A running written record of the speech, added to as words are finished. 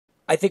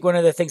I think one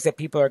of the things that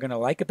people are going to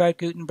like about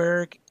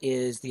Gutenberg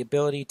is the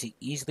ability to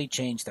easily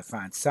change the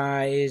font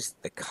size,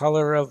 the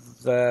color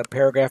of the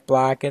paragraph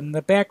block, and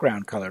the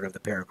background color of the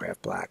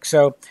paragraph block.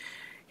 So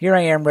here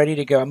I am ready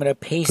to go. I'm going to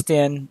paste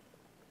in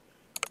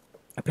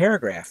a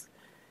paragraph.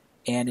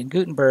 And in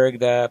Gutenberg,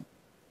 the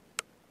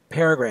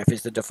paragraph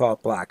is the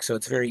default block, so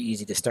it's very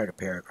easy to start a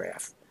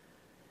paragraph.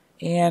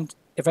 And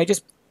if I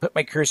just put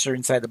my cursor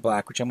inside the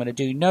block, which I'm going to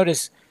do,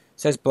 notice it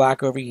says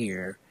block over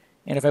here.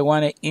 And if I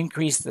want to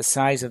increase the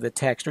size of the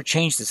text or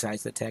change the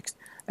size of the text,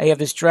 I have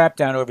this drop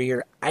down over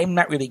here. I'm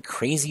not really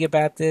crazy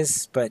about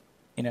this, but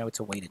you know, it's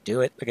a way to do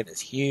it. Look at this,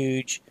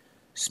 huge,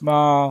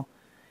 small.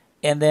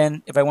 And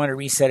then if I want to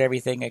reset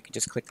everything, I can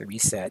just click the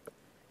reset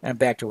and I'm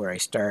back to where I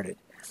started.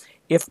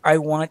 If I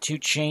want to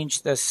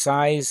change the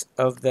size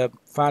of the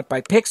font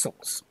by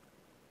pixels,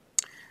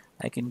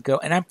 I can go,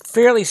 and I'm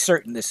fairly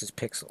certain this is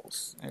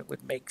pixels. It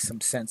would make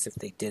some sense if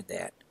they did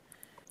that.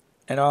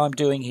 And all I'm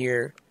doing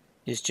here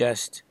is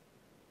just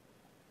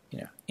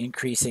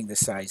increasing the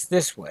size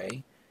this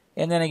way.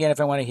 And then again,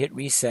 if I want to hit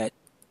reset,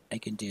 I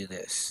can do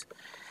this.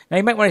 Now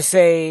you might want to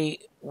say,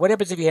 what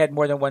happens if you had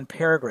more than one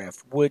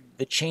paragraph? Would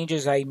the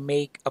changes I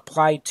make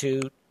apply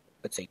to,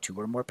 let's say, 2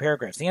 or more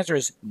paragraphs? The answer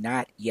is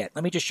not yet.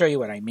 Let me just show you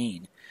what I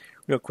mean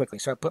real quickly.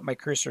 So I put my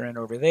cursor in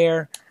over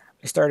there.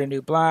 I start a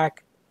new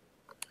block.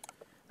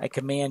 I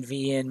Command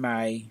V in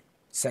my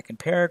second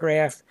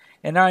paragraph.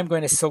 And now I'm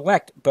going to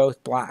select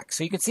both blocks.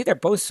 So you can see they're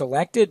both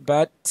selected,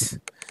 but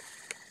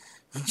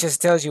it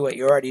just tells you what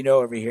you already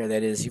know over here.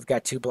 That is, you've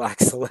got 2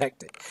 blocks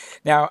selected.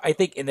 Now, I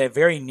think in the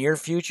very near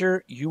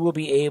future, you will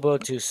be able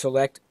to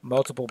select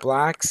multiple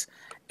blocks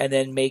and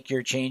then make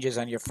your changes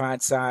on your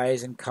font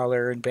size and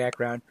color and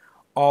background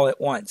all at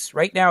once.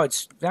 Right now,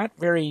 it's not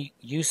very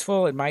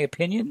useful, in my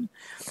opinion.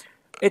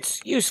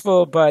 It's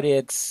useful, but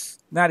it's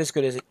not as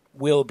good as it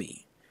will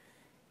be.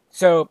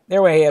 So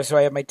there we have. So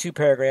I have my 2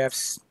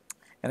 paragraphs.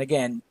 And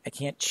again, I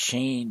can't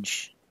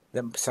change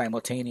them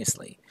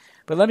simultaneously.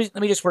 But let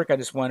me just work on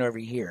this one over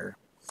here.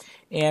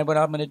 And what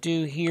I'm going to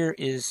do here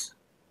is,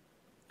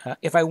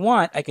 if I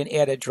want, I can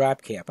add a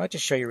drop cap. I'll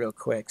just show you real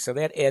quick. So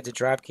that adds a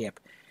drop cap.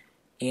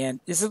 And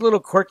this is a little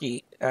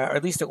quirky, or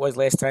at least it was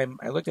last time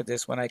I looked at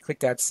this. When I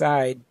clicked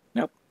outside,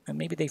 nope, and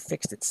maybe they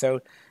fixed it. So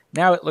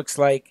now it looks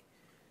like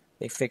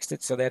they fixed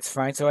it, so that's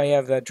fine. So I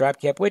have the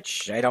drop cap,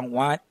 which I don't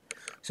want.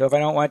 So if I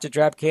don't want the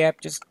drop cap,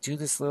 just do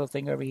this little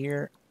thing over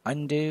here,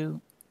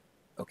 undo.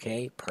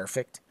 Okay,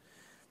 perfect.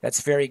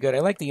 That's very good. I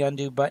like the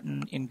undo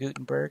button in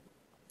Gutenberg.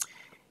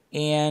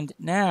 And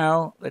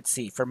now, let's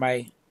see, for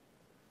my,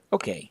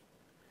 okay.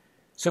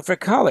 So for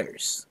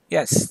colors,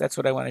 yes, that's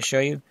what I want to show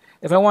you.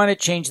 If I want to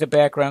change the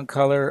background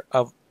color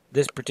of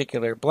this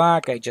particular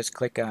block, I just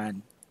click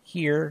on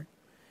here,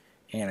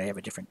 and I have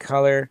a different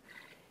color.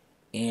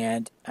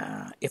 And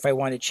if I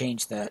want to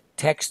change the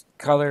text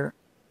color,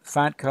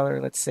 font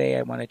color, let's say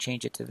I want to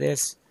change it to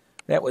this,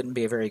 that wouldn't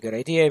be a very good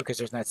idea because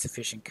there's not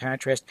sufficient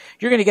contrast.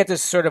 You're going to get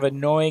this sort of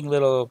annoying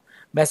little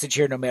message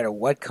here no matter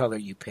what color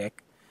you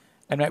pick.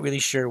 I'm not really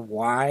sure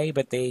why,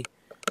 but they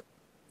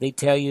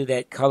tell you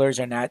that colors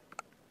are not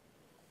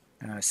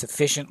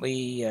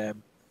sufficiently,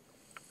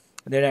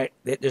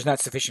 there's not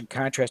sufficient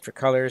contrast for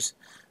colors.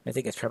 I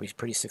think it's probably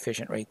pretty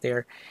sufficient right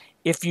there.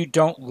 If you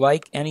don't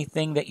like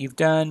anything that you've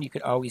done, you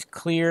can always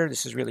clear.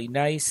 This is really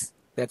nice.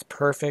 That's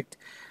perfect.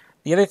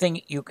 The other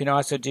thing you can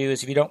also do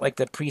is if you don't like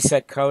the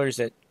preset colors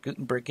that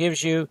Gutenberg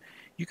gives you,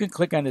 you can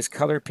click on this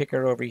color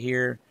picker over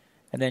here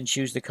and then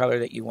choose the color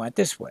that you want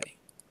this way.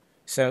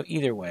 So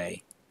either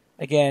way,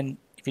 again,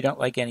 if you don't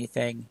like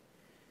anything,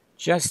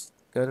 just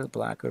go to the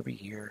block over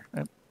here.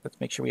 Let's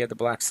make sure we have the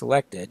block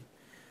selected.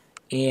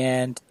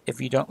 And if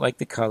you don't like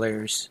the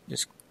colors,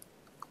 just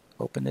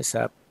open this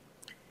up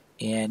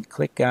and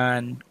click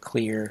on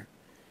clear,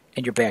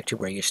 and you're back to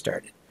where you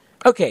started.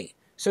 Okay.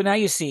 So now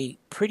you see,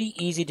 pretty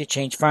easy to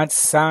change font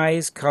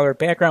size, color,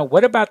 background.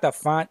 What about the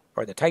font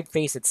or the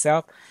typeface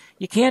itself?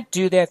 You can't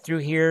do that through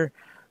here.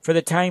 For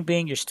the time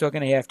being, you're still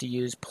going to have to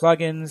use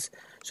plugins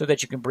so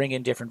that you can bring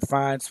in different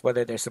fonts,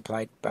 whether they're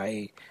supplied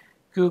by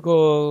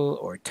Google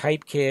or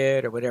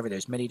Typekit or whatever.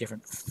 There's many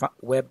different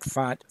web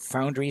font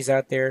foundries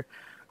out there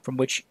from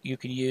which you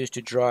can use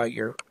to draw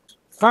your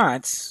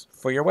fonts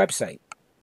for your website.